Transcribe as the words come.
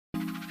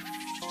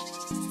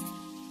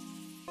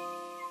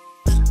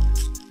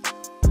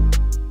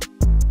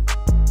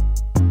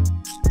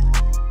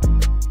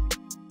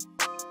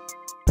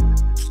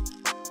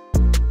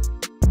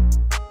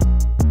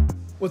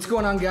What's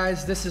going on,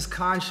 guys? This is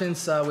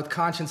Conscience with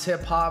Conscience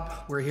Hip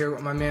Hop. We're here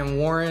with my man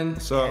Warren,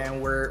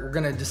 and we're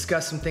gonna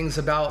discuss some things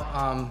about.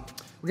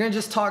 We're gonna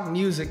just talk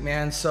music,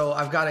 man. So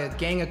I've got a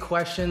gang of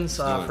questions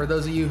for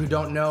those of you who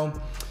don't know.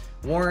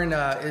 Warren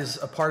is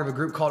a part of a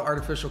group called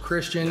Artificial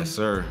Christian. Yes,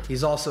 sir.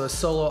 He's also a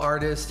solo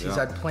artist. He's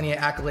had plenty of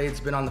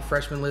accolades, been on the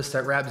freshman list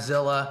at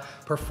Rapzilla,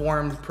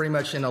 performed pretty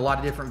much in a lot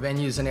of different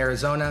venues in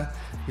Arizona.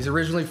 He's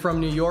originally from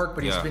New York,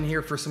 but he's been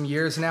here for some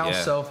years now.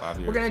 So 5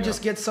 years, we're gonna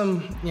just get some,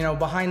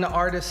 behind the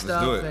artist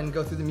stuff and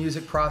go through the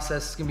music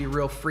process. It's gonna be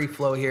real free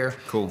flow here.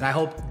 Cool. And I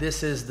hope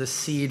this is the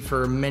seed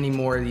for many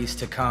more of these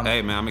to come.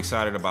 Hey, man, I'm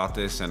excited about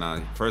this.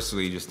 And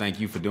firstly, just thank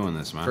you for doing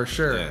this, man. For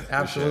sure,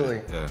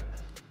 absolutely. Yeah.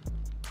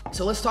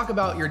 So let's talk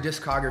about your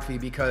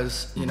discography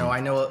because, I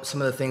know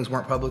some of the things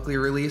weren't publicly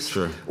released.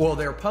 Sure. Well,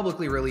 they're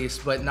publicly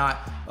released, but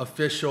not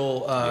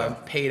official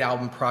paid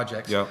album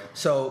projects. Yep.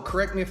 So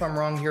correct me if I'm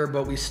wrong here,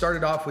 but we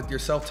started off with your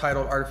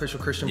self-titled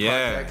Artificial Christian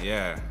project.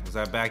 Yeah. Was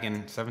that back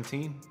in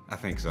 17? I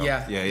think so.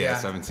 Yeah,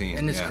 17.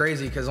 And it's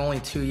crazy because only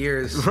 2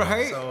 years.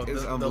 Right? So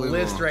the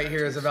list right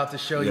here is about to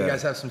show you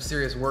guys have some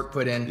serious work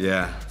put in.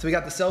 Yeah. So we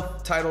got the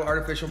self-titled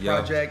Artificial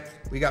project.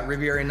 We got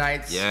Riviera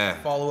Nights. Yeah.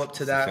 Follow up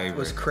to that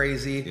was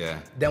crazy. Yeah.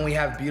 Then we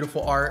have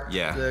Beautiful Art.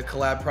 Yeah. The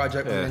collab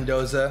project with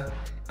Mendoza.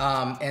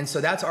 And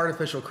so that's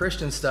Artificial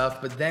Christian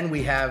stuff. But then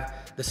we have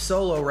the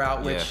solo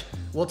route, which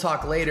we'll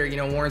talk later.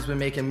 Warren's been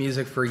making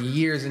music for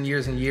years and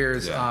years and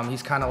years.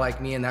 He's kind of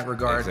like me in that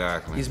regard.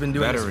 Exactly. He's been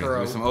doing this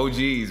for some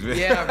OGs, man.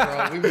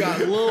 Yeah,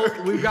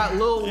 bro. We've got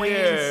Lil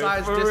Wayne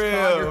sized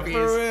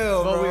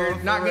discographies, but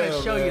we're not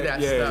gonna show you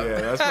that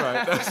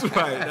stuff.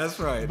 Yeah, that's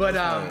right.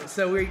 But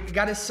so we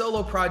got his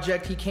solo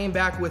project. He came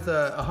back with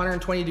a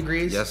 120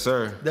 Degrees. Yes,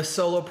 sir. The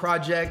solo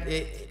project.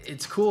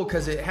 It's cool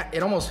because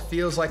it almost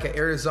feels like an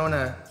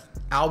Arizona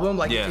album.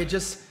 Like it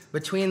just.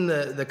 Between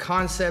the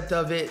concept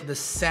of it, the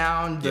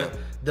sound,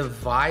 the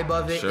vibe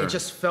of it, it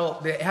just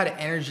felt, it had an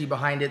energy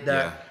behind it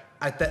that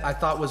I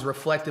thought was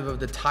reflective of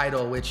the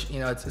title, which,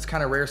 it's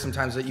kind of rare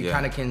sometimes that you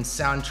kind of can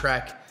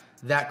soundtrack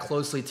that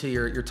closely to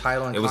your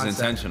title and concept. It was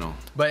intentional.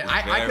 But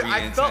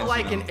I felt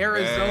like an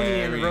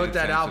Arizonian wrote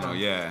that album.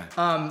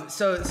 Yeah.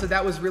 So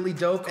that was really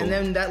dope. Cool. And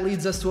then that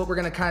leads us to what we're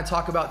going to kind of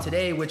talk about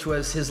today, which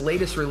was his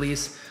latest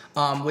release,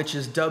 which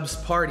is Dubb's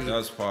Party.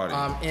 Dubb's Party.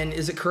 And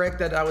is it correct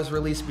that that was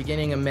released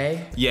beginning of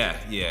May? Yeah.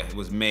 It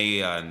was May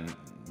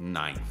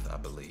 9th, I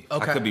believe.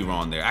 Okay. I could be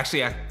wrong there.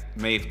 Actually,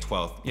 May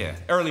 12th. Yeah,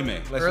 early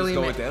May. Let's just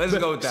go with that. Let's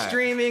go with that.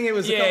 Streaming, it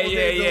was a couple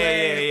days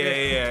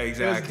away. Yeah,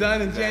 exactly. It was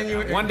done in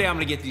January. One day I'm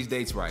gonna get these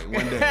dates right.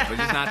 One day, but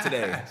just not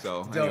today.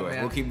 So anyway,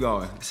 we'll keep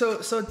going.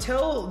 So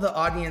tell the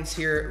audience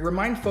here,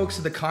 remind folks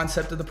of the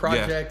concept of the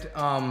project,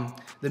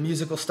 the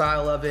musical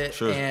style of it,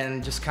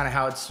 and just kind of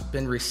how it's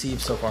been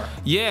received so far.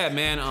 Yeah,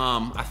 man.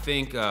 I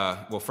think,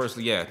 well,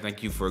 firstly,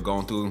 thank you for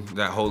going through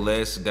that whole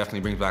list. It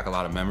definitely brings back a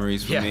lot of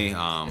memories for me.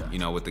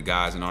 With the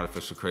guys in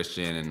Artificial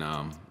Christian and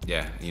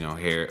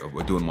here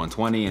we're doing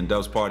 120 and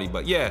Dubb's Party.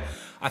 But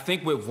I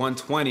think with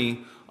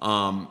 120,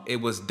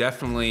 it was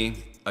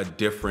definitely a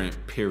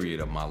different period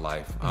of my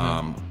life.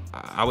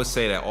 I would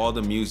say that all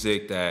the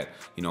music that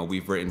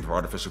we've written for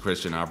Artificial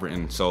Christian, I've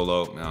written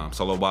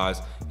solo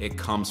wise, it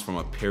comes from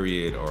a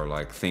period or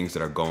like things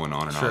that are going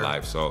on in our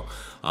life. So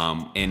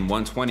in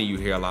 120 you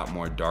hear a lot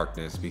more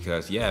darkness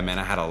because man,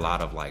 I had a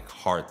lot of like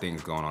hard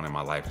things going on in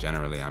my life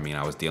generally. I mean,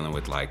 I was dealing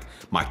with like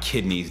my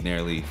kidneys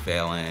nearly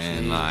failing,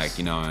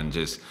 and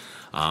just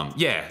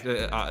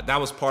that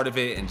was part of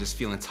it, and just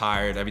feeling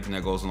tired, everything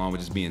that goes along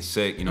with just being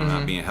sick,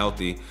 not being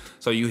healthy.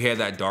 So you hear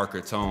that darker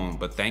tone,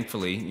 but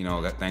thankfully,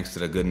 thanks to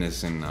the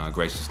goodness and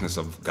graciousness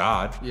of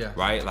God,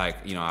 right?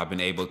 Like, I've been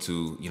able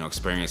to,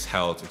 experience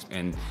health.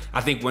 And I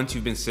think once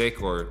you've been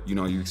sick or,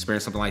 you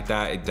experience something like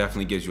that, it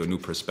definitely gives you a new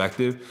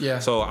perspective.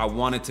 So I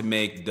wanted to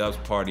make Dubb's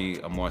Party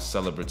a more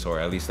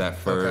celebratory, at least that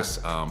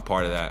first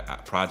part of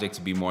that project,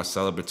 to be more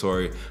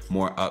celebratory,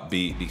 more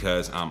upbeat,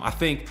 because I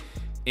think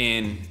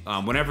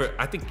whenever,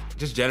 I think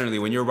just generally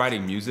when you're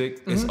writing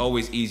music, it's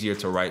always easier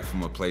to write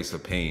from a place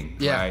of pain,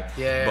 right?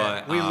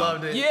 But we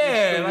loved it.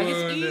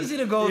 It's easy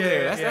to go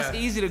there. That's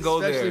easy to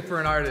go there. Especially for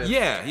an artist.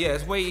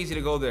 It's way easy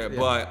to go there.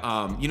 But,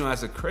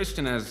 as a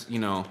Christian,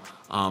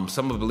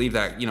 some would believe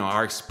that,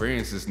 our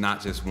experience is not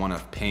just one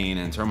of pain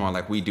and turmoil.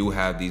 Like, we do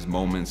have these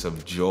moments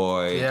of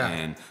joy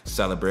and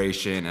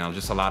celebration and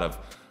just a lot of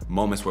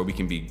moments where we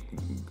can be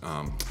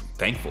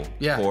thankful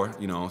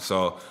for,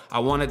 so I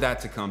wanted that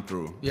to come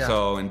through.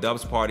 So in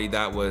Dubb's Party,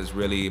 that was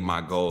really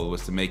my goal,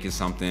 was to make it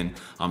something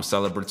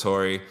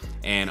celebratory,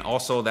 and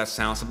also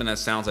something that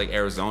sounds like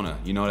Arizona.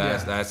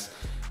 That's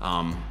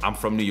I'm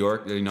from New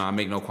York. I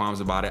make no qualms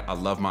about it. I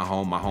love my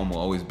home. My home will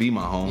always be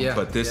my home.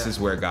 But this is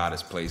where God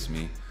has placed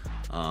me.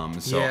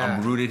 So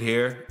I'm rooted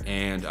here,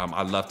 and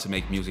I love to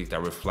make music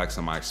that reflects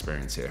on my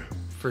experience here.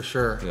 For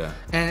sure.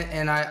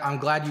 And I'm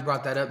glad you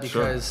brought that up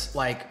because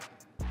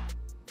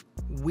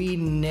we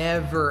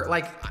never,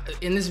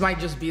 and this might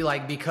just be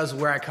because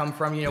where I come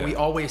from, we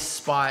always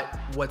spot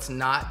what's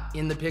not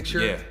in the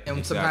picture.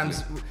 And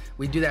sometimes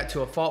we do that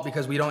to a fault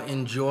because we don't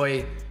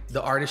enjoy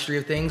the artistry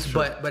of things.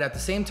 But at the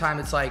same time,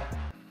 it's like,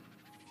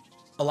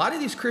 a lot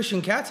of these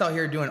Christian cats out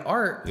here doing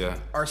art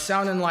are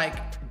sounding like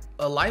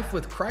a life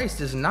with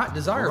Christ is not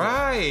desirable.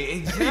 Right,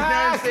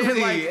 exactly, you know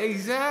what I'm saying?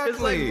 exactly.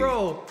 It's like,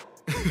 bro,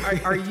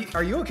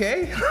 are you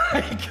okay?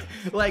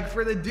 like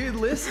for the dude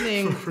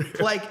listening,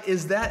 like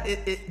is that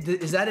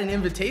an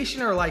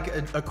invitation or like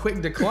a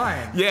quick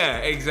decline? Yeah,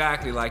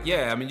 exactly. Like,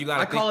 yeah, I mean, you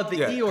gotta. I call it the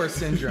Eeyore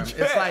syndrome.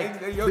 It's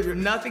like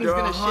nothing's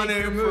gonna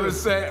shake your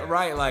mood.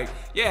 Right, like,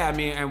 yeah, I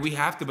mean, and we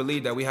have to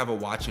believe that we have a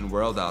watching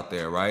world out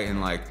there, right?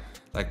 And like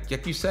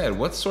you said,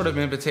 what sort of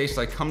invitation?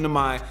 Like, come to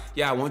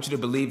I want you to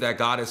believe that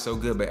God is so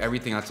good, but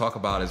everything I talk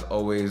about is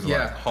always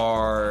like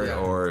hard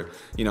or,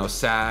 you know,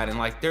 sad. And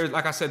like,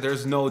 like I said,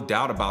 there's no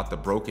doubt about the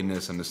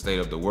brokenness and the state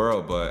of the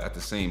world, but at the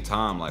same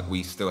time, like,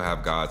 we still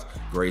have God's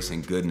grace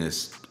and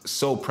goodness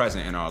so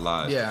present in our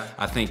lives. Yeah.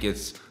 I think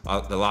it's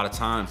a lot of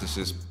times it's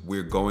just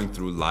we're going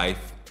through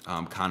life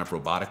kind of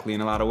robotically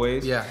in a lot of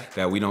ways. Yeah.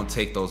 That we don't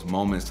take those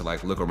moments to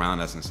like look around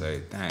us and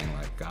say, dang,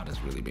 like God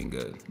has really been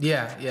good.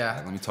 Yeah, yeah.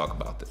 Like, let me talk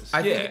about this.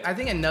 I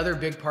think another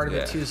big part of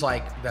it too is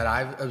like that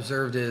I've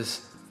observed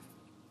is,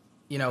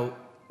 you know,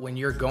 when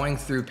you're going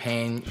through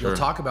pain, you'll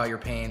talk about your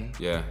pain.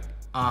 Yeah.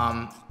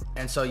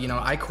 And so, you know,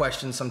 I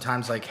question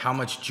sometimes like how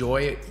much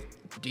joy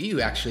do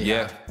you actually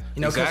have?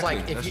 You know, because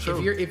like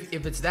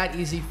if it's that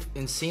easy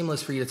and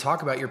seamless for you to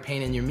talk about your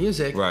pain in your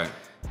music, right?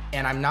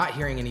 And I'm not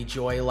hearing any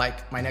joy,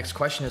 like my next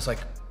question is like,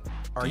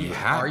 do you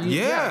have joy? Do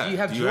you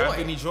have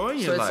any joy in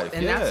your life?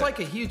 And that's like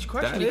a huge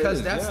question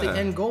because that's the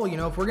end goal. You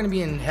know, if we're gonna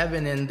be in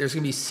heaven and there's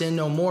gonna be sin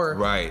no more,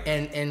 right?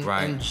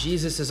 And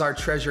Jesus is our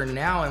treasure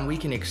now, and we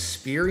can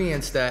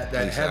experience that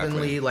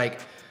heavenly like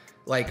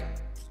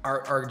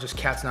are just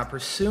cats not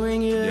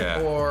pursuing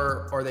it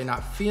or are they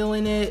not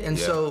feeling it? And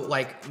so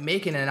like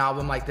making an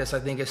album like this,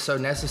 I think is so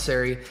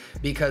necessary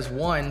because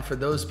one, for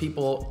those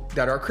people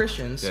that are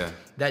Christians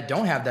that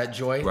don't have that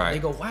joy, they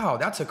go, wow,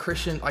 that's a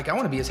Christian. Like I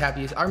want to be as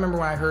happy as I remember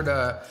when I heard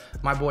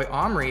my boy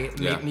Omri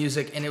make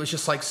music and it was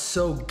just like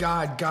so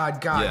God,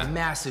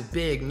 massive,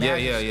 big,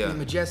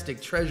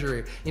 majestic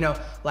treasury, you know,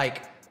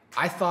 like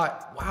I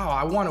thought, wow,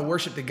 I want to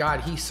worship the God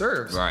he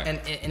serves. Right.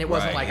 And it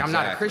wasn't like, I'm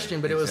not a Christian,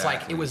 but it was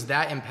like, it was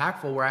that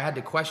impactful where I had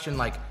to question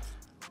like,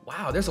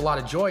 wow, there's a lot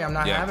of joy I'm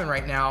not having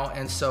right now.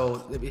 And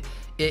so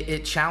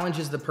it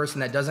challenges the person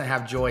that doesn't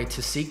have joy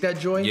to seek that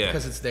joy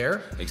because it's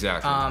there.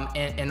 Exactly.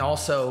 And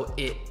also,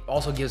 it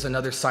also gives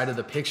another side of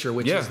the picture,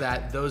 which is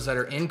that those that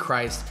are in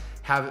Christ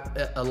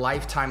have a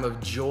lifetime of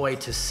joy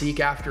to seek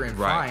after and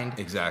find.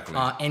 Exactly.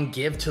 And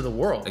give to the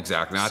world.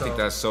 Exactly. And I think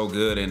that's so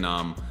good.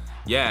 And,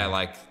 yeah,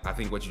 like I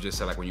think what you just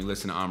said, like when you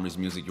listen to Omri's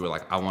music, you were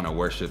like, I want to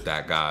worship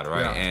that God,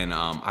 right? Yeah. And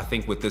I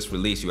think with this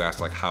release, you asked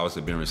like, how has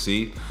it been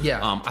received?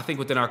 Yeah. I think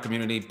within our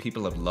community,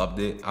 people have loved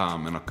it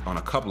on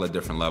a couple of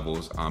different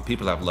levels.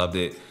 People have loved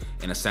it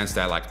in a sense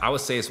that like, I would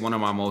say it's one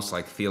of my most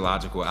like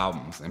theological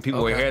albums. And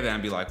people will hear that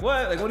and be like,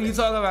 what? Like, what are you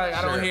talking about?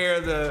 I don't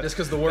hear the... Just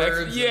because the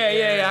words...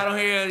 I don't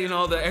hear, you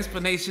know, the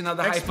explanation of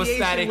the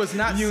hypostatic was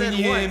not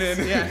union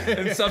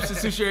and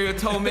substitutionary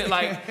atonement.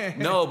 Like,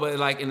 no, but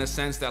like in the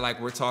sense that like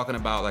we're talking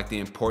about like the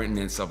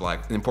importance of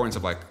like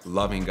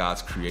loving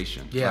God's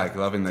creation, like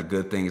loving the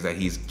good things that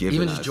He's given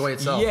even us. Just joy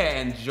itself.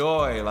 And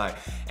joy, like,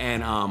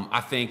 and I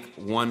think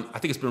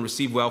it's been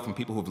received well from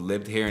people who've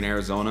lived here in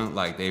Arizona.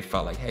 Like they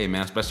felt like, hey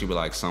man, especially with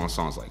like some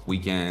songs like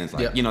Weekends,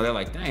 like you know, they're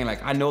like, dang,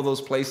 like I know those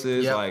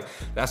places, like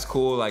that's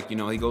cool. Like you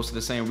know, we go to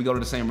the same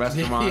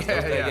restaurants.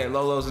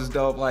 Lolo's is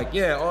dope. Like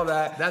all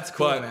that. That's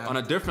cool, but man. On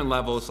a different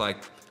level, it's like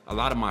a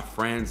lot of my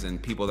friends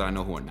and people that I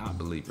know who are not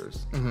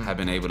believers have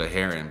been able to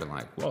hear it and been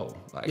like, whoa,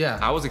 like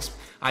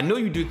I knew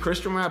you do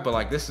Christian rap, but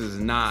like this is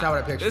not what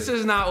I pictured. This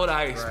is not what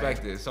I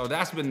expected. So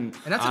that's been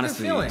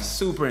honestly a good feeling.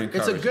 Super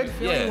encouraging. It's a good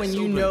feeling when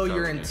you know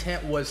your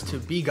intent was to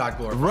be God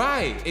glorified.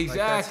 Right,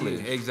 exactly,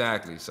 like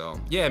exactly.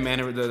 So yeah,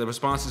 man, the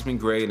response has been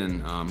great, and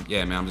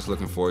yeah, man, I'm just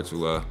looking forward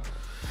to.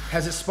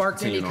 Has it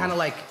sparked any kind of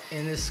like,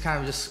 and this is kind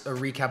of just a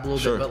recap a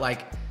little bit, but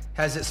like,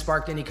 has it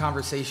sparked any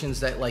conversations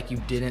that like you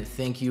didn't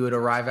think you would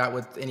arrive at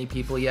with any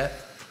people yet?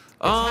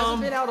 It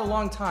hasn't been out a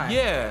long time.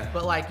 Yeah.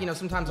 But like, you know,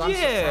 sometimes I'm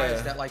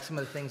surprised at like some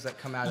of the things that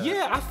come out of it.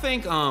 Yeah, I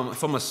think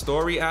from a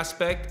story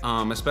aspect,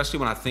 especially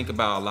when I think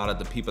about a lot of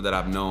the people that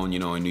I've known, you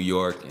know, in New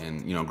York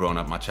and, you know, growing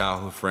up, my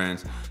childhood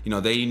friends, you know,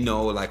 they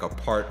know like a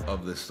part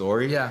of the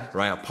story. Yeah.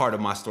 Right? A part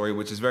of my story,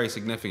 which is very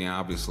significant,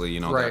 obviously, you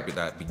know,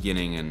 that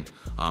beginning and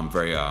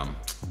very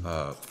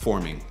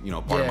forming, you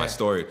know, part of my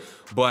story.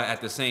 But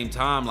at the same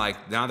time,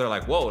 like now they're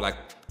like, whoa, like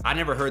I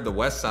never heard the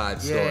West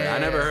Side story. I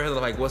never heard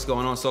like what's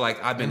going on. So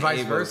like I've been and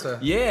vice versa.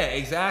 Yeah,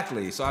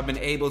 exactly. So I've been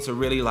able to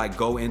really like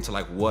go into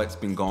like what's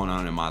been going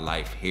on in my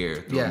life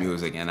here through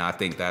music, and I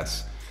think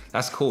that's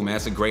cool, man.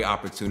 It's a great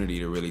opportunity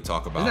to really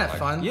talk about. Isn't that like,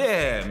 fun?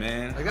 Yeah,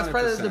 man. Like that's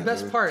probably the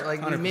best part. Like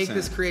 100%. You make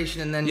this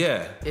creation and then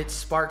it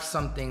sparks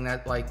something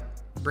that like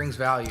brings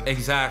value.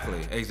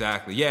 Exactly.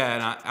 Yeah,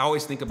 and I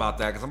always think about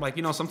that because I'm like,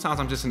 sometimes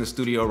I'm just in the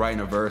studio writing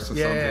a verse or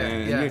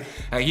something.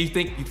 And you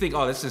think,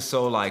 oh, this is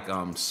so like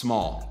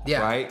small,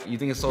 right? You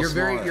think it's so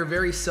small. You're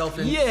very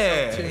self-tuned.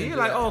 Yeah, you're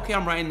like, oh, okay,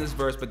 I'm writing this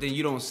verse, but then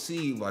you don't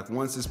see like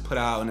once it's put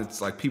out and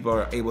it's like people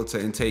are able to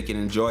intake and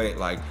enjoy it,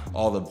 like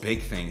all the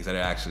big things that it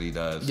actually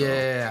does. So,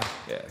 yeah,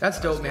 that's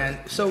dope, man.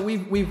 So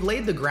we've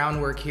laid the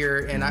groundwork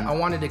here, and I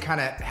wanted to kind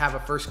of have a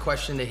first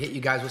question to hit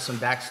you guys with some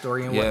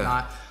backstory and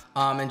whatnot.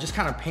 And just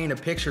kind of paint a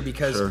picture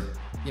because,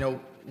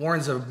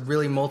 Warren's a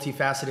really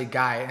multifaceted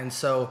guy. And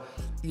so,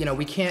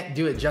 we can't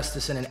do it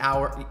justice in an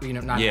hour, but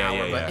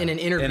in an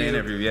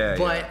interview.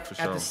 But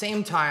at the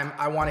same time,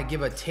 I want to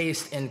give a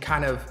taste and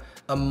kind of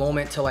a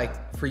moment to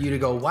for you to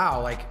go,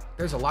 wow,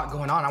 there's a lot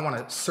going on. I want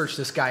to search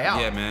this guy out.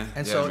 Yeah, man.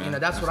 And so,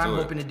 that's what I'm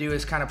hoping to do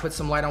is kind of put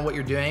some light on what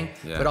you're doing,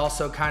 but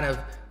also kind of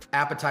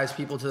appetize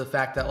people to the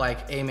fact that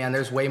hey man,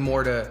 there's way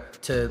more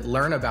to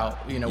learn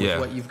about, with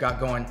what you've got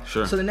going.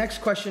 Sure. So the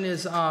next question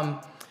is,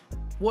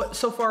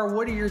 what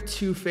are your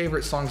 2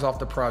 favorite songs off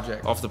the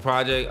project? Off the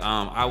project,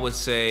 I would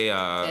say.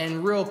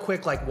 And real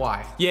quick,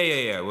 why?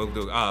 Yeah. We'll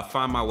do.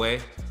 Find My Way.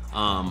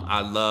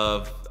 I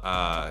love.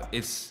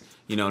 It's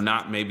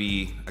not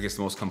maybe I guess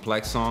the most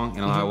complex song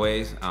in a lot of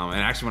ways. And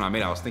actually, when I made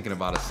it, I was thinking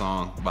about a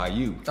song by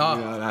you. Which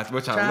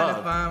I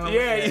love.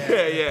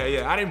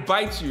 Yeah. I didn't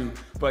bite you,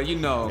 but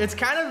it's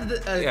kind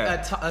of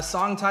a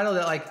song title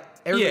that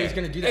everybody's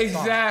gonna do that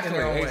exactly.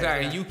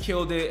 Way, And you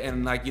killed it,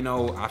 and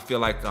I feel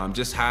like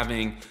just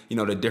having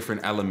the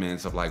different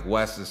elements of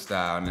Wes's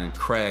style, and then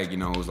Craig,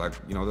 who's those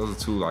are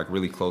 2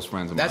 really close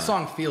friends of mine. That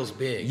song feels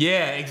big.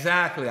 Yeah,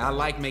 exactly. I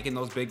like making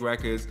those big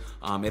records.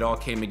 It all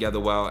came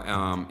together well.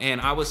 And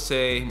I would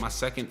say my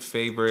second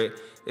favorite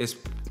is.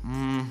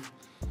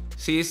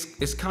 See,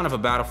 it's kind of a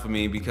battle for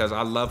me because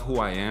I love Who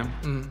I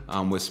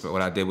Am with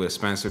what I did with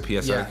Spencer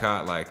P.S.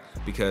 Ericott,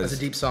 because that's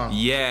a deep song.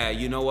 Yeah,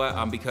 you know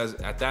what? Because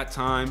at that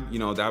time,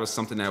 that was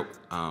something that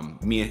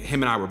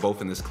him and I were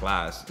both in this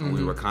class, and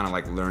we were kind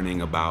of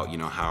learning about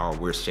how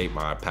we're shaped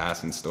by our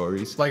past and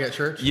stories. Like at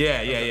church?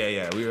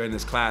 Yeah. We were in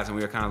this class and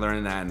we were kind of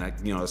learning that, and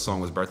the song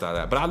was birthed out of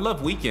that. But I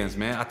love Weekends,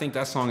 man. I think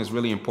that song is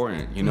really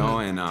important,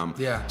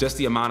 and just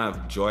the amount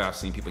of joy I've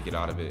seen people get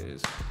out of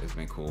it has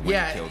been cool. When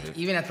you killed it.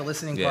 Even at the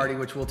listening party,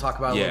 which we'll talk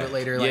about a little bit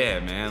later.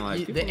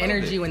 Man. The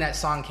energy when that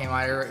song came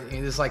out,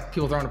 it was like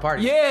people throwing a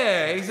party.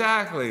 Yeah,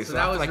 exactly. So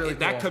that was really cool.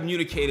 That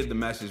communicated the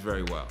message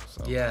very well.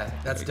 So. Yeah,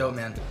 that's dope,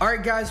 man. All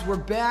right, guys, we're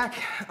back.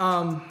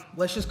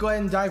 Let's just go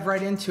ahead and dive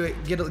right into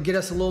it. Get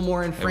us a little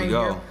more in frame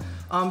here.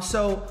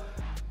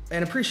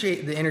 And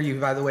appreciate the interview,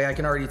 by the way. I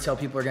can already tell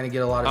people are going to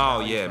get a lot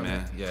of. Oh yeah,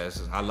 man. Yeah,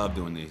 I love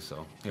doing these.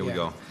 So here we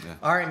go. Yeah.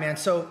 All right, man.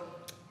 So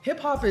hip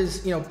hop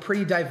is,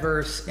 pretty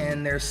diverse,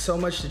 and there's so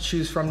much to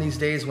choose from these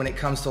days when it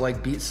comes to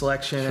beat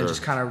selection and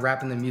just kind of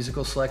wrapping the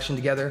musical selection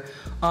together.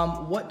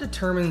 What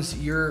determines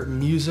your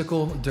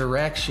musical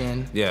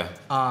direction? Yeah.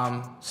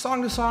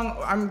 Song to song,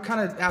 I'm kind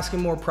of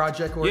asking more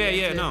project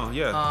oriented.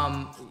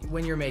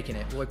 When you're making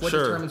it, what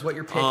determines what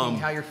you're picking,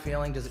 how you're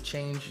feeling? Does it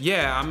change?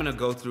 Yeah, I'm gonna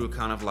go through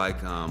kind of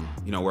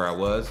where I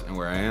was and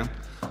where I am.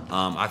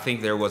 I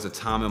think there was a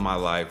time in my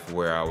life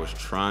where I was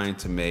trying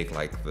to make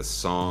the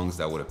songs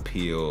that would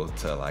appeal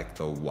to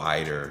the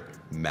wider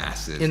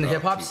masses. In the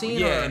hip hop scene?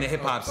 Yeah, in the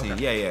hip hop scene.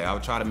 Yeah. I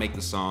would try to make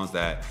the songs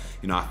that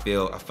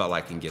I felt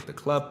like can get the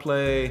club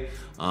play,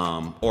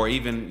 or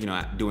even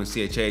doing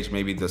CHH,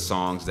 maybe the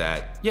songs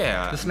that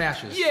the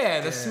smashes. Yeah,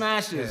 the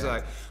smashes.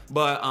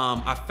 But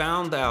I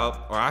found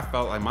out, or I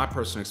felt like my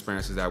personal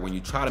experience is that when you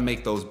try to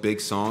make those big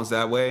songs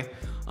that way,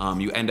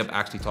 you end up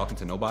actually talking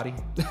to nobody,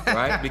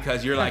 right?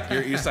 Because you're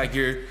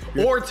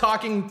or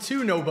talking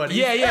to nobody.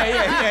 Yeah.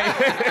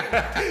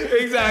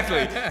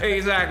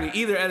 Exactly.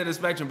 Either end of the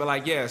spectrum,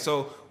 but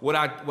so what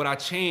I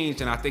changed,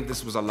 and I think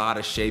this was a lot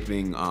of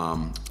shaping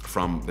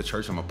from the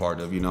church I'm a part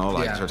of,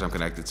 the church I'm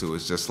connected to,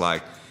 is just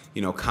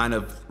kind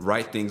of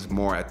write things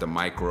more at the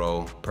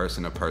micro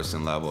person to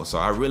person level. So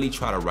I really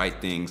try to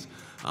write things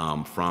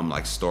from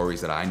stories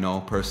that I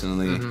know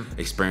personally,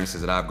 experiences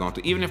that I've gone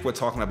through. Even if we're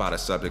talking about a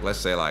subject, let's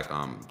say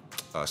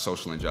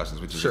social injustice,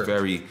 which is a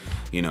very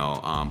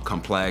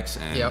complex,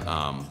 and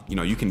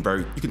you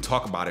can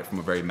talk about it from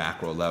a very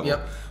macro level.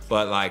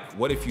 But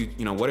what if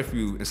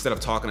you instead of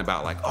talking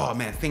about oh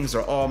man, things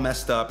are all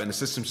messed up and the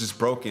system's just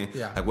broken,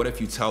 what if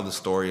you tell the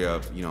story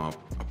of a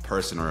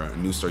person or a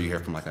news story you hear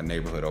from a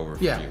neighborhood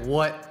overview? Yeah,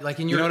 what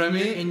in your, you know what I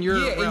mean? In your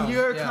realm. In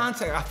your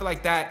context, I feel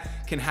like that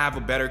can have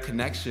a better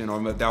connection,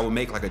 or that will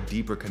make a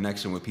deeper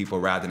connection with people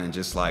rather than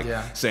just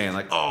saying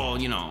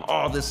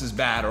all this is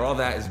bad or all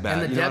that is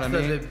bad. And the depth of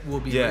it will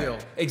be real.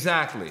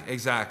 Exactly.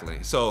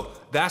 So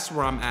that's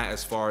where I'm at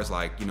as far as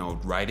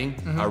writing.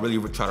 I really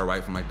would try to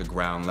write from the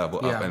ground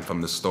level up, and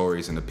from the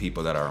stories and the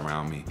people that are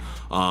around me.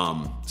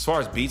 As far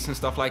as beats and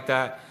stuff like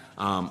that,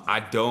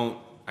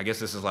 I guess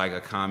this is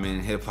a common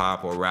hip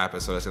hop or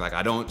rapper, so it's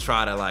I don't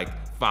try to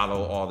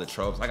follow all the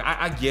tropes.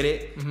 I get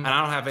it, and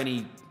I don't have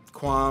any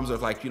qualms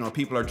of like, you know,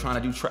 people are trying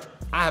to do trap.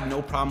 I have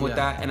no problem with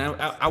that, and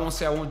I won't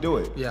say I won't do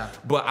it. Yeah.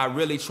 But I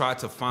really try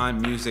to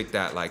find music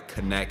that like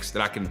connects,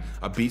 that I can,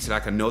 beats that I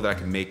can know that I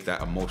can make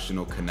that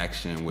emotional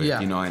connection with,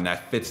 you know, and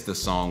that fits the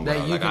song well.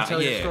 That you can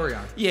tell your story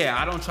on. Yeah,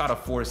 I don't try to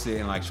force it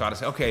and like try to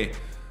say, okay,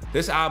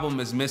 this album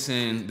is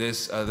missing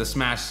this the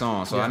smash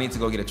song, so I need to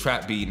go get a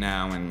trap beat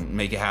now and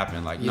make it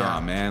happen. Like,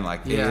 nah, man.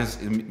 Like,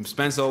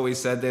 Spence always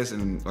said this,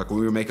 and like when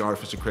we were making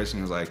Artificial Christian,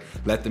 he was like,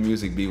 let the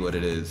music be what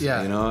it is.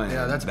 Yeah, you know. And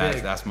that's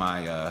big. That's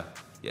my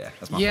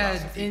that's my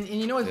philosophy. And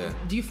you know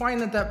what? Do you find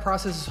that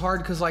process is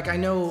hard? Because like I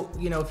know,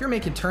 you know, if you're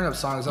making turn-up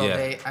songs all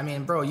day, I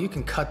mean, bro, you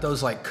can cut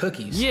those like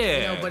cookies. Yeah.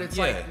 You know, but it's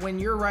like when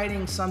you're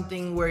writing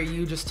something where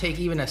you just take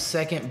even a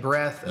second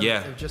breath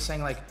of just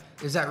saying like,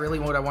 is that really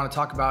what I want to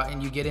talk about?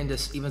 And you get into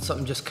even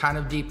something just kind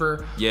of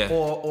deeper,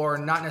 or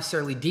not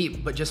necessarily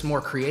deep, but just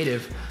more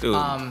creative. Dude,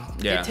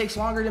 it takes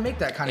longer to make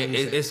that kind of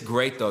music. It's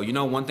great though. You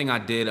know, one thing I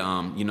did,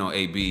 you know,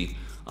 AB.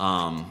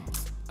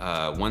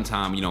 One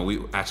time, you know,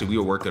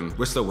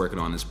 we're still working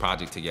on this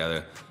project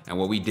together. And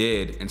what we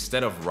did,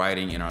 instead of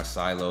writing in our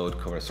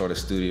siloed sort of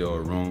studio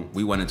or room,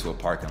 we went into a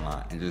parking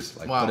lot and just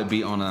like put a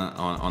beat in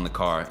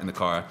the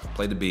car,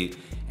 played the beat,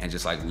 and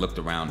just like looked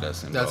around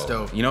us. And that's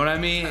dope. You know what I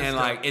mean? That's and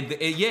dope.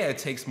 like, it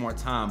takes more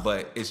time,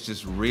 but it's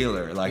just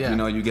realer. Like, you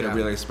know, you get a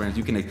real experience.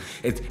 You can,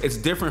 it's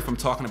different from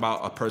talking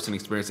about a person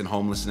experiencing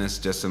homelessness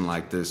just in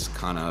like this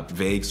kind of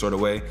vague sort of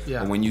way.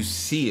 Yeah. But when you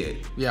see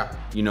it,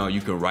 you know, you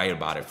can write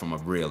about it from a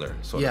realer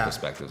sort of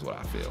perspective is what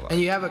I feel like.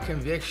 And you have a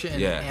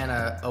conviction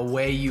and a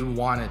way you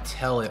want to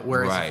tell it.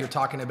 Whereas if you're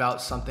talking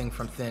about something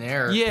from thin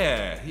air,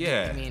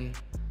 I mean,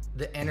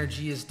 the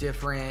energy is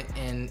different,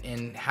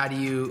 and how do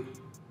you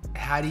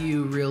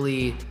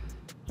really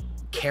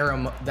care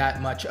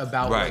that much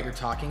about what you're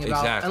talking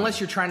about, unless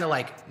you're trying to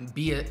like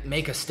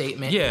make a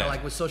statement. You know,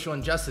 like with social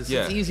injustice,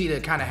 it's easy to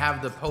kind of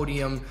have the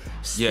podium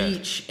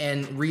speech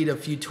and read a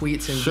few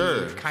tweets and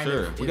be kind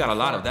of. We got a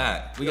lot of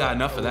that. We got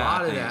enough of that. A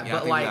lot of that,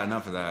 but like, we got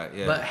enough of that.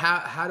 Yeah. But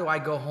how do I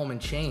go home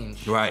and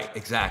change? Right.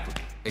 Exactly.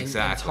 And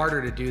it's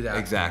harder to do that.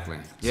 Exactly.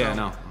 Yeah.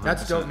 So, 100%.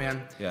 That's dope,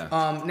 man. Yeah.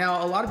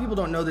 Now a lot of people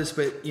don't know this,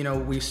 but you know,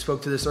 we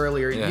spoke to this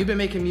earlier. You've been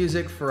making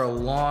music for a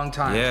long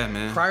time. Yeah,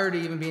 man. Prior to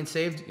even being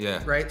saved.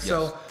 Yeah. Right. Yes.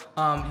 So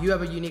you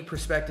have a unique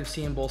perspective,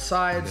 seeing both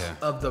sides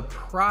of the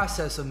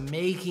process of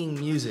making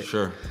music.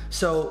 Sure.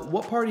 So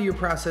what part of your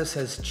process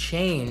has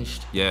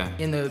changed?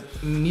 In the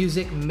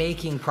music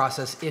making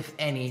process, if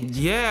any?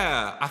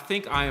 Yeah, I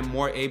think I am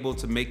more able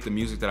to make the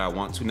music that I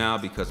want to now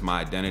because my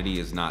identity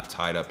is not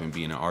tied up in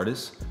being an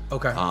artist.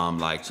 Okay.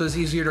 So it's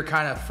easier to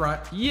kind of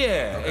front.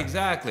 Yeah,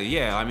 exactly.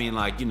 Yeah, I mean,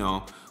 like, you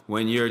know,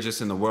 when you're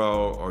just in the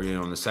world or, you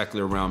know, in the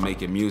secular realm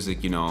making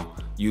music, you know,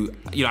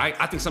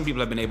 I think some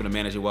people have been able to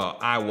manage it well.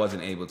 I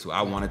wasn't able to.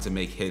 I wanted to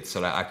make hits so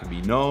that I could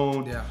be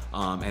known.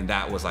 And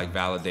that was like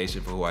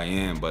validation for who I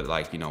am. But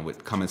like, you know,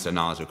 with coming to the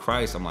knowledge of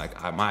Christ, I'm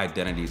like, my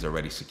identity is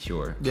already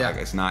secure. Like,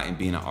 it's not in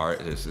being an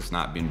artist. It's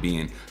not in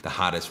being the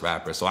hottest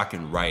rapper. So I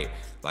can write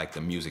like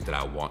the music that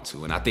I want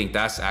to. And I think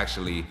that's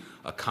actually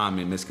a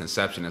common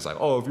misconception. It's like,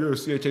 oh, if you're a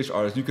CHH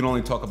artist, you can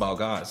only talk about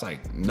God. It's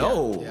like,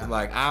 no,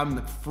 like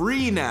I'm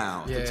free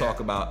now to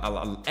talk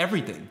about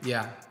everything.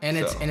 Yeah, and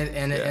so,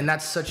 and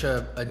that's such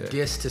a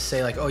diss to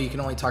say like, oh, you can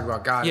only talk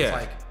about God. It's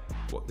like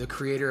the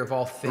creator of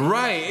all things.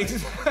 Right,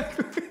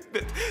 exactly.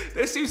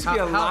 There seems to be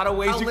a lot of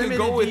ways you can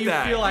go with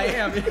that.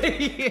 How limited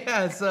do you feel I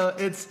am? So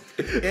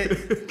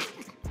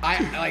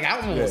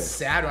I'm almost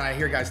sad when I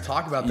hear guys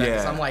talk about that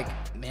because I'm like,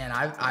 man,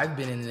 I've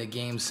been in the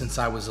game since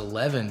I was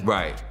 11.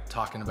 Right.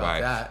 Talking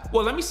about that.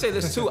 Well, let me say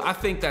this too. I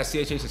think that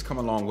CHH has come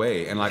a long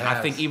way. And like,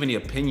 I think even the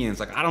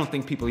opinions, like, I don't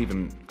think people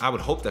even, I would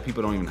hope that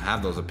people don't even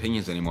have those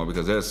opinions anymore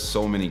because there's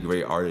so many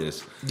great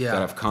artists that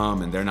have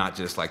come and they're not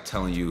just like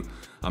telling you,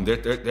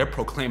 they're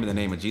proclaiming the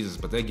name of Jesus,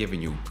 but they're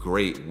giving you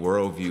great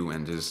worldview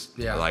and just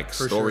like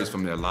stories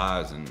from their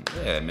lives.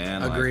 And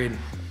man. Agreed.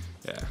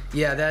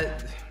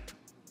 Like,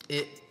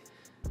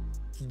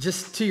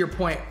 just to your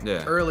point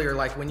earlier,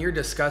 like when you're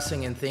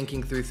discussing and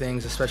thinking through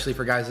things, especially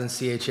for guys in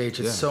CHH,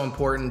 it's so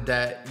important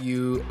that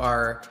you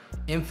are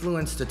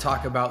influenced to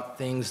talk about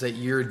things that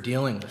you're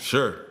dealing with.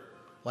 Sure.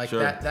 Like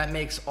that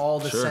makes all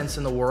the sense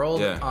in the world.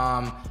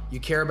 You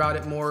care about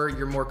it more,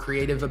 you're more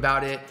creative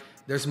about it.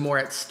 There's more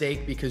at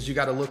stake because you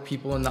got to look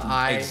people in the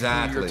eye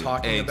who you're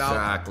talking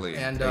about.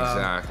 And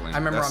I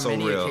remember on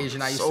many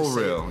occasions I used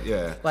to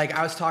say, like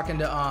I was talking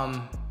to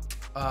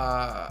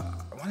I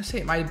want to say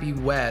it might be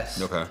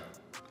Wes. Okay.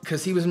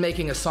 Because he was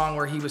making a song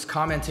where he was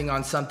commenting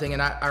on something,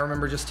 and I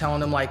remember just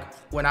telling him, like,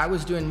 when I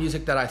was doing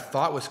music that I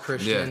thought was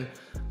Christian,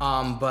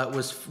 but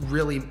was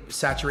really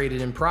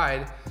saturated in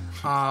pride,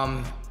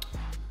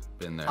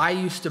 been there. I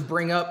used to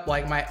bring up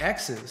like my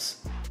exes.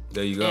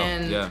 There you go.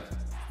 And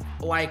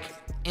like,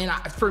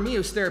 for me it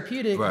was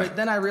therapeutic, but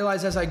then I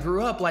realized as I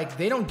grew up, like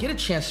they don't get a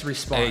chance to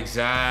respond.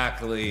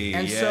 Exactly.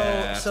 And so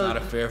it's not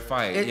a fair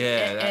fight.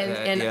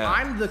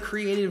 I'm the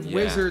creative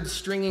wizard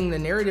stringing the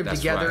narrative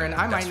together, and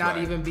I might not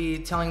even be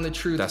telling the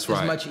truth as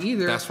much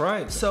either. That's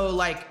right. So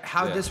like,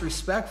 how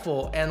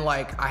disrespectful. And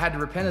like, I had to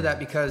repent of that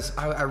because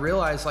I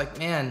realized, like,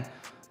 man,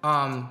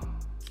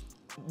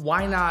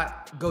 why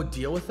not go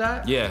deal with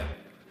that? Yeah.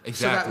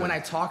 Exactly. So that when I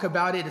talk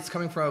about it, it's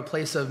coming from a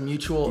place of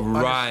mutual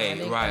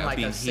understanding and like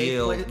being a safe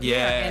healed. place.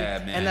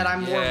 Man. And that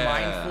I'm more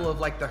mindful of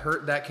like the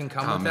hurt that can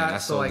come with that.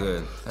 That's so so like,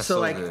 good. That's so so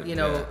like, good. you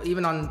know,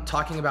 even on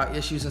talking about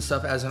issues and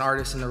stuff as an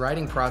artist in the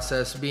writing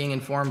process, being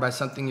informed by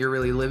something you're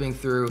really living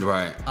through,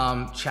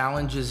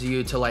 challenges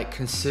you to like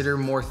consider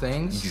more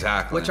things.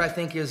 Exactly. Which I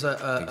think is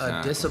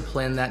a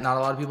discipline that not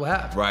a lot of people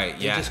have.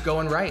 Right. Yeah. Just go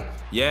and write.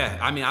 Yeah.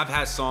 I mean, I've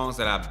had songs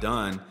that I've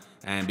done,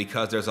 and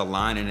because there's a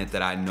line in it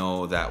that I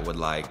know that would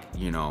like,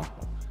 you know,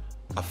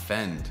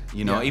 offend,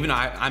 you know, even though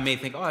I may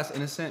think, oh, that's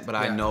innocent, but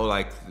I know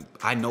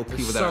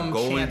people that are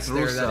going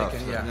through stuff,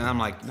 and I'm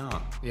like, no,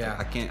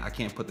 I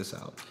can't put this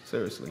out,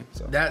 seriously.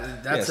 So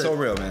that's so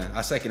real, man.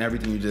 I second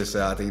everything you just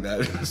said. I think that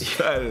is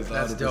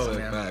that's dope,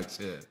 man. Facts.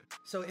 Yeah.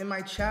 So in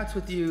my chats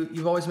with you,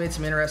 you've always made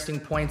some interesting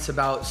points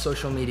about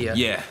social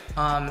media.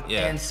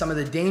 And some of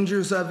the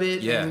dangers of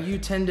it. And you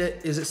tend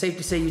to, is it safe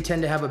to say you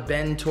tend to have a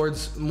bend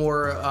towards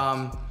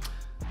more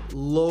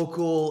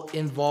local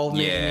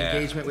involvement and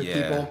engagement with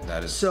people?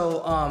 That is.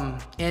 So,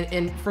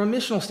 and from a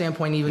missional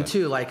standpoint even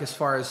too, like as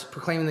far as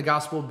proclaiming the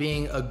gospel,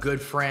 being a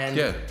good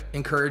friend,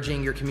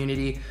 encouraging your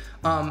community,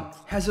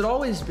 has it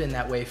always been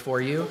that way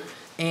for you?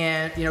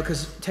 And, you know,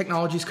 because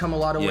technology's come a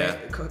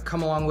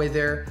long way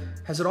there.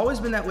 Has it always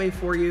been that way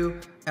for you?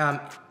 And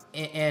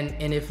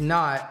if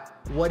not,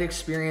 what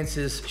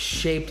experiences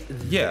shaped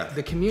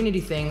the community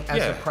thing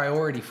as a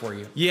priority for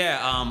you?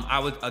 I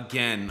would,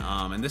 again,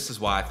 and this is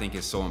why I think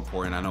it's so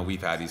important. I know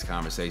we've had these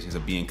conversations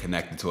of being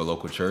connected to a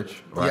local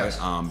church, right? Yes.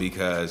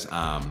 Because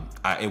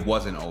it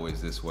wasn't always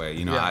this way.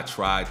 You know, I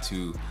tried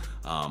to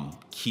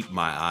keep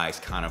my eyes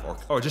kind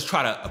of, or just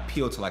try to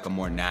appeal to like a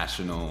more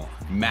national,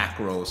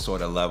 macro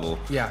sort of level.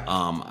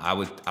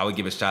 I would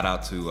give a shout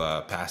out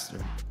to Pastor,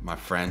 my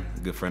friend, a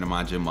good friend of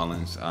mine, Jim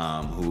Mullins,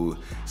 who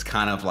is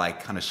kind of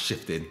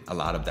shifted a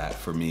lot of that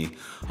for me.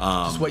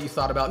 Just what you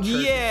thought about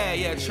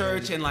church.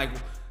 Church and like,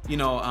 you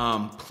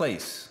know,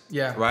 place.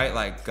 Right?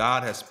 Like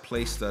God has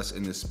placed us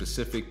in this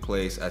specific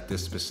place at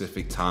this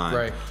specific time.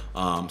 Right.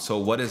 So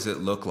what does it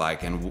look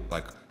like, and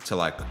like to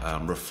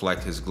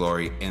reflect His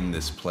glory in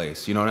this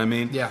place? You know what I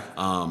mean?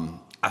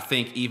 I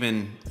think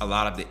even a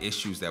lot of the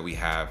issues that we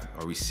have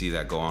or we see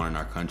that go on in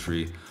our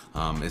country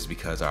is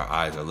because our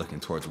eyes are looking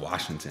towards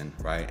Washington,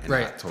 right? And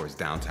not towards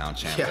downtown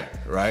Chandler,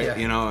 right?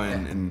 You know,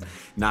 and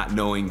not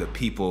knowing the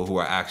people who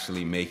are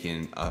actually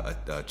making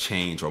a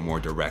change or more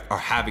direct, or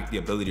having the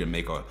ability to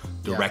make a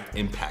direct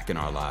impact in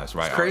our lives,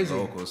 right? It's crazy.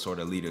 Our local sort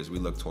of leaders, we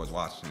look towards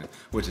Washington,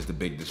 which is the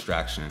big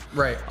distraction.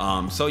 Right.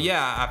 So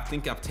I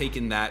think I've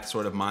taken that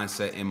sort of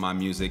mindset in my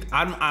music.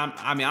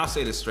 I mean, I'll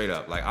say this straight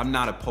up, like I'm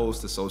not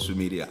opposed to social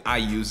media. I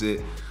use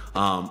it.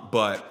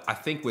 But I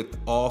think with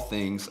all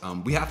things,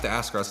 we have to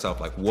ask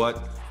ourselves, like,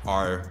 what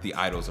are the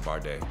idols of our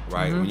day,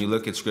 right? When you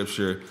look at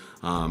scripture,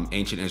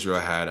 ancient Israel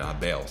had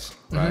Baals,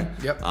 right?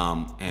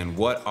 And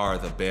what are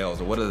the Baals,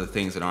 or what are the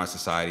things in our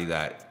society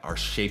that are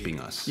shaping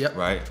us,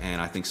 right?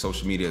 And I think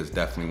social media is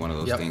definitely one of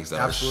those things that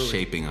are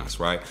shaping us,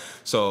 right?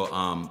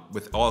 So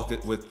with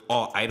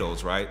all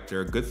idols, right, there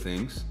are good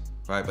things,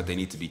 right? But they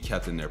need to be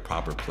kept in their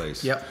proper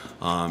place.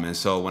 And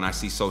so when I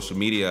see social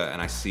media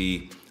and I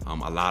see a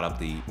lot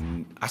of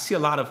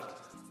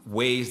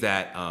ways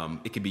that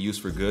it can be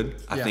used for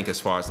good. I think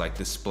as far as like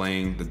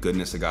displaying the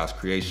goodness of God's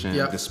creation,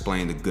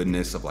 displaying the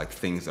goodness of like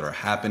things that are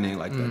happening,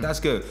 like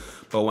that's good.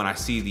 But when I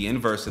see the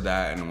inverse of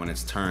that, and when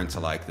it's turned to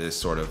like this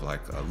sort of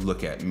like a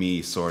look at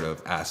me sort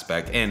of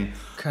aspect, and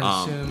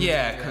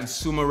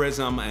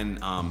consumerism, and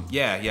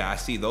I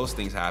see those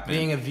things happen.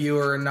 Being a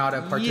viewer, not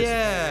a participant.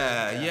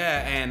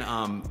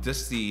 And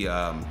just the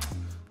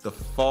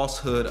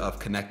falsehood of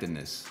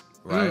connectedness.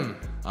 Right.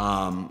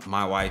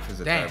 My wife is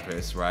a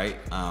therapist, right?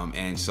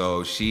 And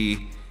so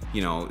she,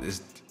 you know,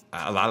 is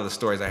a lot of the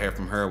stories I hear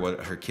from her,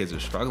 what her kids are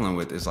struggling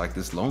with is like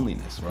this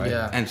loneliness, right?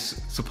 And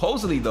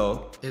supposedly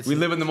though, we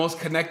live in the most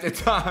connected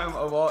time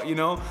of all, you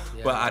know,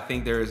 but I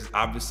think there's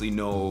obviously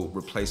no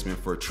replacement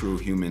for true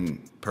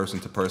human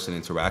person-to-person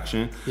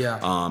interaction.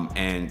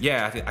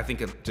 I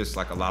think it's just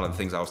like a lot of the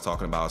things I was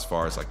talking about as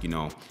far as like, you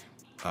know,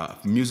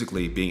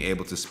 musically being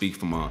able to speak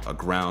from a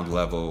ground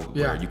level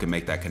where you can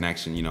make that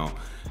connection, you know,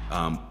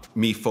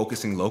 me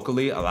focusing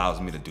locally allows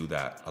me to do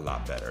that a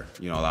lot better,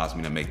 you know, allows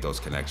me to make those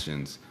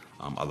connections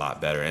a lot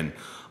better. And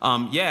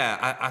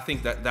I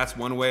think that's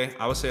one way.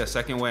 I would say a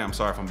second way, I'm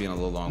sorry if I'm being a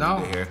little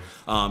long-winded here,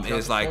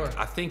 is like,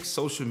 I think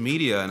social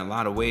media in a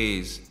lot of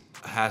ways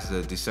has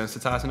a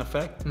desensitizing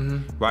effect,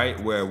 right?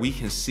 Where we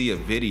can see a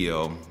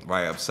video,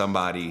 right, of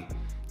somebody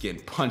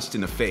getting punched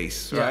in the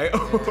face, right?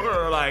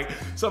 Or like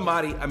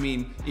somebody, I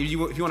mean, if you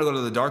want to go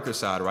to the darker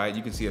side, right,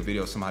 you can see a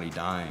video of somebody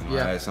dying,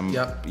 right?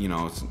 You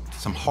know,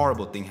 some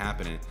horrible thing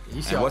happening.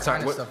 You see all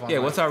kinds of stuff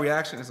online. What's our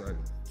reaction? It's like,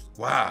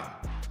 wow.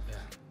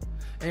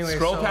 Anyway,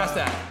 scroll past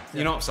that.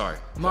 You know, sorry.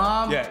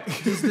 Mom,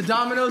 is the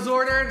Domino's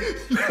ordered?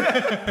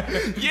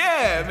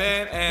 Man.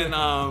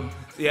 And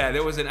Yeah,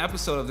 there was an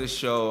episode of this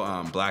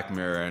show, Black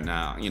Mirror, and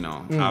now, you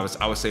know,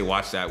 I would say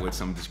watch that with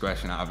some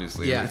discretion,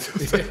 obviously. Yeah.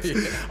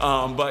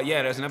 But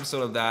yeah, there's an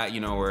episode of that,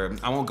 you know, where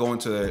I won't go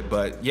into it,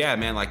 but yeah,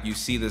 man, like you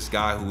see this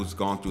guy who's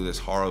gone through this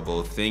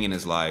horrible thing in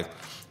his life,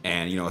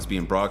 and you know, it's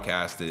being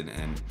broadcasted,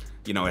 and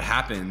you know, it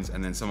happens,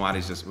 and then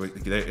somebody's just,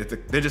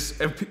 they're just,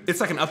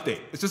 it's like an update.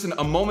 It's just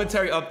a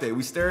momentary update.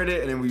 We stare at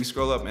it, and then we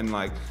scroll up, and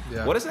like,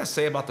 what does that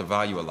say about the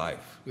value of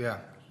life? Yeah.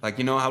 Like,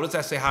 you know, how does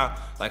that say, how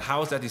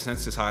is that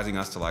desensitizing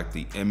us to like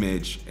the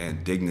image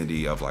and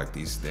dignity of like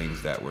these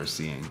things that we're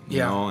seeing, you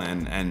know?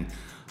 And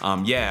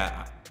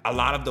yeah, a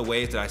lot of the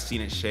ways that I've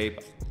seen it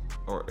shape,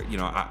 or, you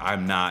know,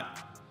 I'm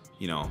not,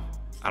 you know,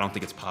 I don't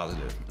think it's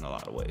positive in a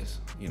lot of ways,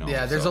 you know?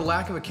 Yeah, there's a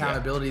lack of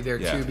accountability there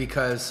too,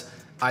 because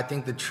I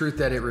think the truth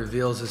that it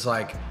reveals is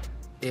like,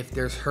 if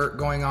there's hurt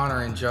going on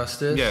or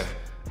injustice,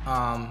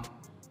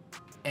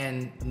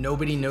 and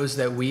nobody knows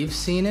that we've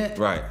seen it,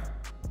 right?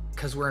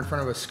 Because we're in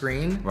front of a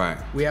screen, right?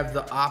 We have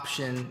the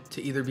option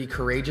to either be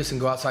courageous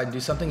and go outside and do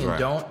something, and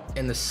don't.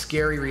 And the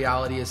scary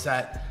reality is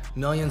that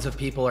millions of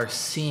people are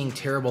seeing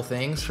terrible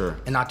things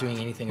and not doing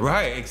anything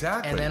about it.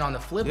 Exactly. And then on the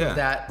flip of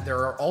that, there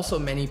are also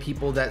many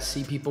people that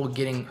see people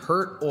getting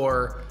hurt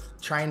or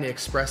trying to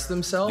express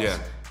themselves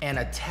and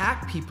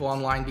attack people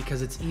online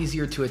because it's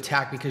easier to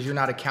attack because you're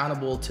not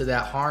accountable to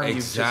that harm you've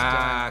just done.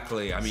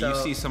 Exactly. I mean, you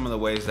see some of the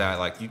ways that,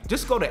 like, you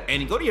just go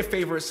to your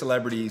favorite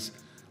celebrities,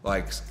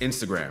 like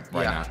Instagram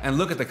now, and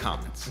look at the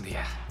comments.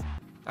 Yeah.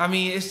 I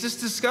mean, it's just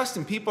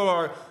disgusting.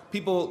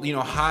 People, you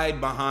know,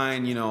 hide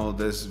behind, you know,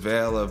 this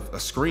veil of a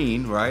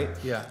screen, right?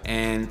 Yeah.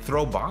 And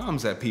throw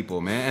bombs at people,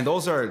 man. And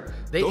those are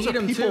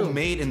people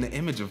made in the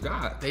image of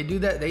God. They do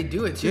that. They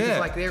do it too. Yeah.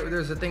 Like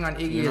there's a thing on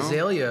Iggy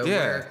Azalea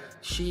where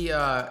she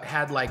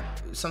had like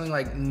something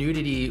like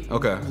nudity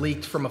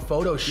leaked from a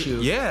photo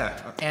shoot.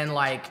 Yeah.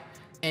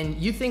 And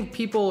you think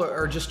people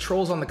are just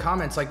trolls on the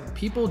comments. Like,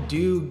 people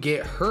do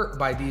get hurt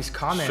by these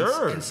comments.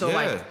 Sure. And so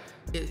like,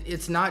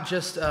 it's not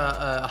just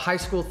a high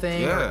school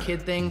thing or a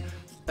kid thing.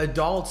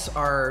 Adults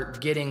are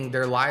getting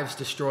their lives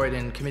destroyed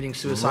and committing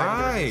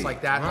suicide and things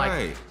like that.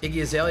 Like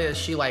Iggy Azalea,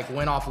 she like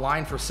went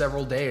offline for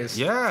several days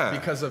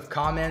because of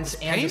comments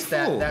and just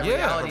that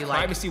reality. Her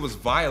privacy was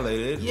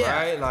violated,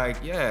 right?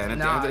 Like, and at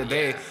the end of the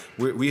day,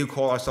 we who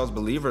call ourselves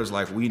believers,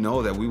 like, we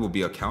know that we will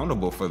be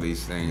accountable for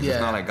these things. It's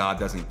not like God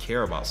doesn't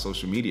care about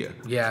social media.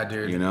 Yeah,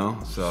 dude. You know,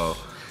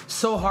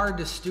 so hard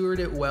to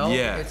steward it well.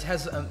 Yeah. It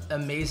has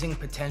amazing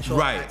potential.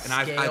 Right. And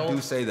I do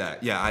say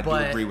that. Yeah, I do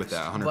agree with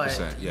that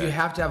 100%. Yeah. You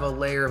have to have a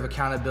layer of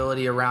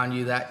accountability around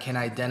you that can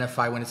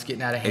identify when it's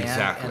getting out of hand.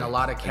 Exactly. And a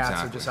lot of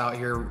cats are just out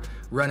here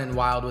running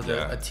wild with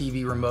a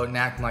TV remote and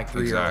acting like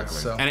 3-year-olds.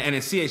 So. And in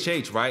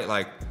CHH, right?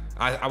 Like,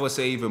 I would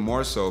say even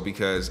more so,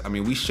 because I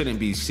mean, we shouldn't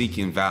be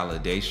seeking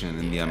validation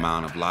in the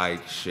amount of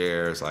likes,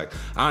 shares. Like,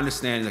 I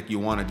understand, like, you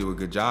want to do a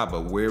good job,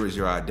 but where is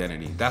your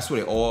identity? That's what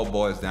it all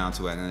boils down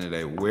to at the end of the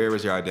day. Where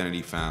is your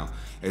identity found?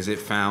 Is it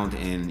found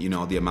in, you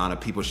know, the amount of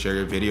people share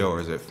your video,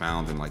 or is it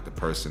found in like the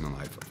person and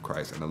life of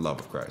Christ and the love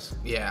of Christ?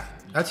 Yeah,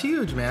 that's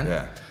huge, man.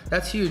 Yeah,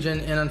 that's huge.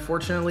 And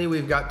unfortunately,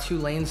 we've got two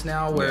lanes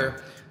now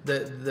where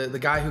the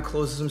guy who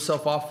closes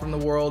himself off from the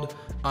world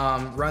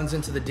runs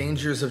into the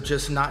dangers of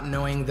just not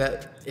knowing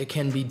that it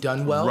can be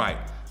done well.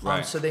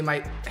 Right. So they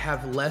might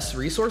have less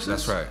resources.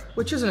 That's right.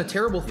 Which isn't a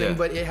terrible thing,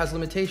 but it has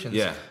limitations.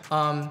 Yeah.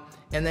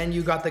 And then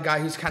you got the guy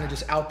who's kind of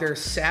just out there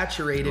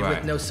saturated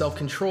with no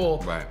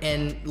self-control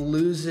and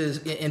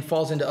loses and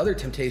falls into other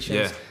temptations.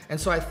 Yeah. And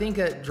so I think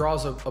that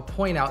draws a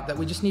point out that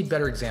we just need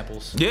better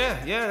examples. Yeah,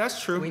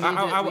 that's true. We need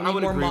I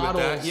would agree with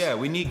that. Yeah,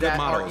 we need good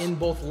models that are in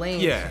both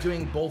lanes,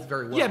 doing both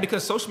very well. Yeah,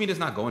 because social media is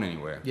not going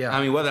anywhere. Yeah.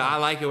 I mean, whether I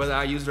like it, whether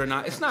I use it or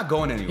not, it's not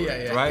going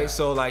anywhere, right?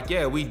 So like,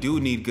 we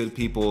do need good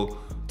people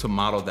to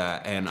model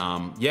that. And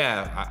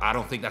I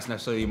don't think that's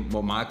necessarily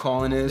what my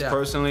calling is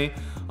personally.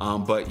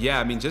 But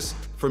I mean, just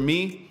for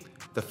me,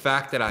 the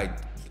fact that I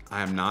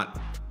am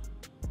not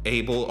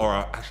able, or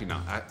actually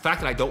not, the fact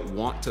that I don't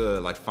want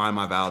to like find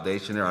my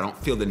validation there, I don't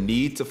feel the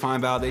need to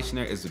find validation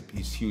there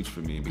is huge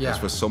for me, because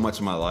for so much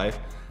of my life,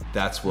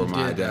 that's where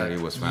my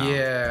identity was found.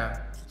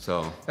 Yeah.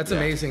 So that's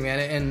amazing, man.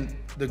 And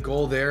the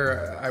goal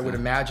there, I would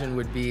imagine,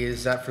 would be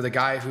is that for the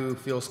guy who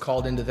feels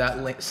called into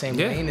that same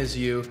lane as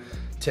you,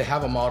 to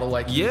have a model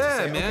like you to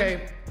say,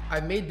 okay,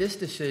 I made this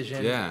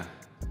decision. Yeah.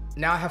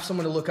 Now I have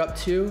someone to look up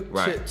to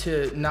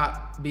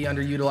not be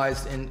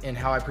underutilized in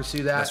how I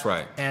pursue that. That's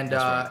right.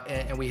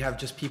 And we have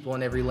just people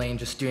in every lane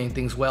just doing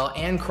things well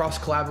and cross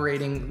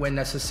collaborating when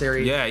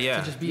necessary.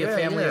 To just be a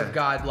family of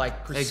God,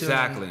 like pursuing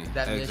that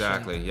mission.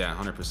 Exactly. Yeah,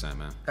 100%,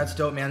 man. That's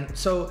dope, man.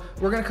 So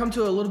we're gonna come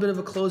to a little bit of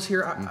a close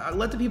here.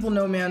 Let the people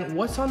know, man,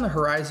 what's on the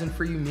horizon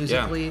for you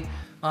musically.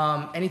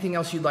 Anything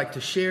else you'd like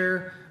to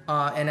share?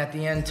 And at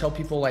the end, tell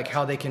people like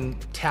how they can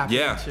tap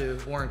into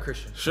Warren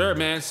Christian. Sure,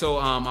 man. So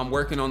I'm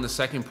working on the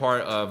second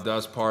part of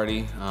Dubb's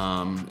Party.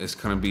 It's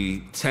gonna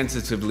be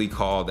tentatively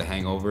called The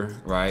Hangover,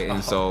 right?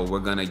 And so we're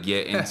gonna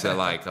get into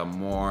like a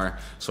more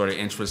sort of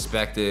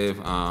introspective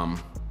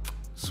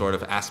sort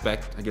of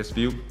aspect, I guess,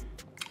 view.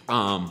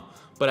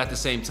 But at the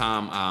same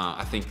time,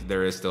 I think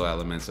there is still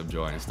elements of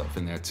joy and stuff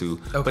in there too,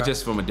 but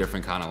just from a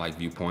different kind of like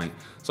viewpoint.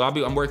 So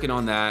I'm working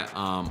on that.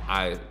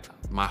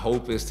 My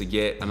hope is to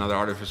get another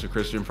Artificial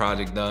Christian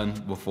project done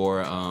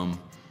before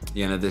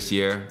the end of this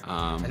year.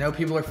 I know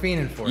people are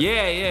fiending for it.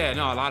 Yeah,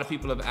 no, a lot of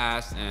people have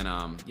asked,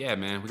 and yeah,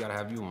 man, we gotta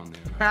have you on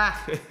there.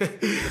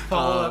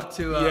 Follow up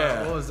to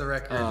what was the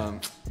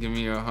record? Give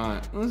me your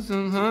hunt.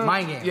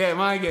 Mind Games. Yeah,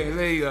 Mind Games.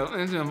 There you go.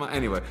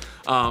 Anyway,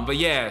 but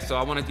yeah, so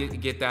I want to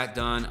get that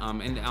done.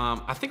 And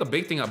I think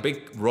a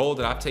big role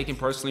that I've taken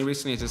personally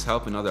recently is just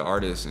helping other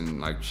artists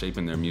and like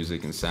shaping their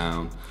music and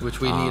sound,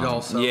 which we need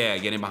also. Yeah,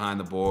 getting behind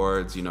the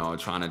boards. You know,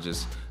 trying to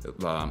just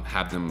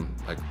have them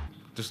like.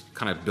 Just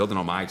kind of building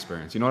on my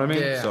experience, you know what I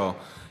mean? Yeah. So yeah,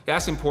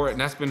 that's important.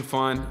 That's been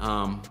fun.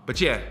 But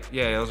yeah,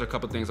 those are a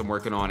couple of things I'm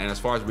working on. And as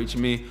far as reaching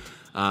me,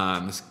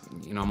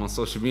 you know, I'm on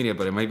social media,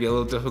 but it might be a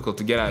little difficult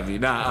to get at me.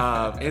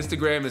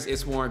 Instagram is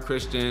It's Warren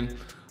Christian.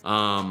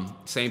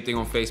 Same thing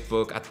on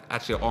Facebook.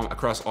 Actually,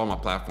 across all my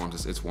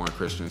platforms, it's Warren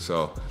Christian.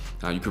 So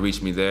you can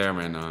reach me there.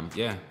 And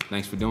yeah,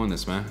 thanks for doing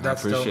this, man. I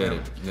appreciate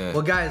it. Yeah.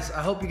 Well, guys,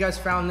 I hope you guys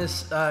found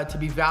this to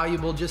be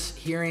valuable. Just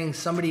hearing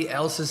somebody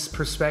else's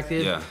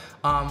perspective. Yeah.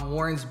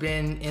 Warren's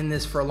been in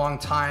this for a long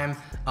time.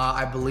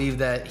 I believe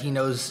that he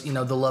knows, you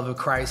know, the love of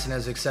Christ and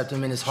has accepted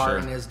him in his heart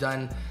and has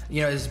done,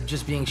 you know, is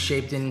just being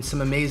shaped in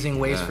some amazing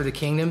ways for the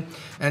kingdom.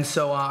 And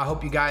so I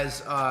hope you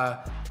guys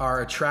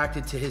are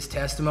attracted to his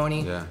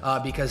testimony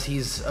because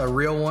he's a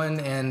real one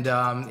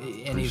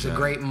and he's a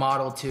great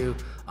model to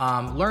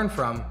learn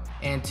from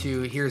and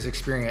to hear his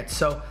experience.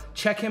 So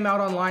check him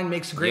out online,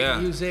 makes great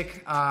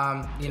music,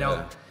 you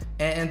know.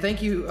 And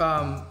thank you,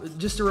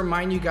 just to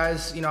remind you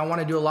guys, you know, I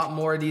want to do a lot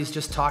more of these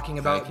just talking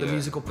about the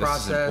musical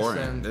process.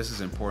 This is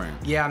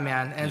important. Yeah,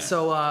 man. And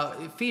so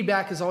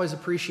feedback is always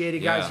appreciated,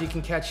 guys. You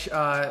can catch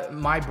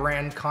my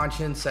brand,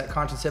 Conscience, at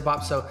Conscience Hip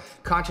Hop. So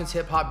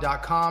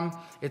consciencehiphop.com.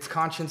 It's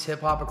Conscience Hip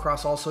Hop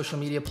across all social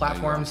media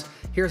platforms.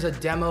 Here's a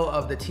demo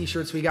of the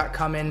t-shirts we got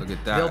coming. Look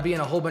at that. They'll be in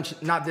a whole bunch,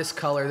 not this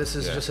color, this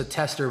is just a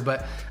tester,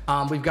 but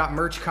we've got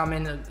merch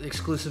coming,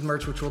 exclusive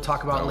merch, which we'll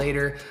talk about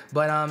later.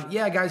 But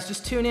yeah, guys,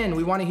 just tune in.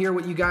 We want to hear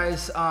what you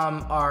guys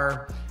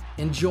are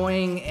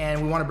enjoying,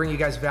 and we want to bring you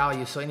guys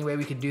value. So anyway,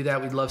 we could do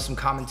that. We'd love some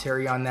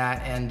commentary on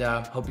that, and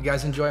hope you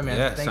guys enjoy, man.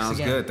 Yeah, Thanks sounds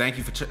again. good. Thank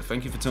you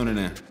for tuning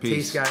in.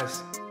 Peace,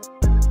 guys.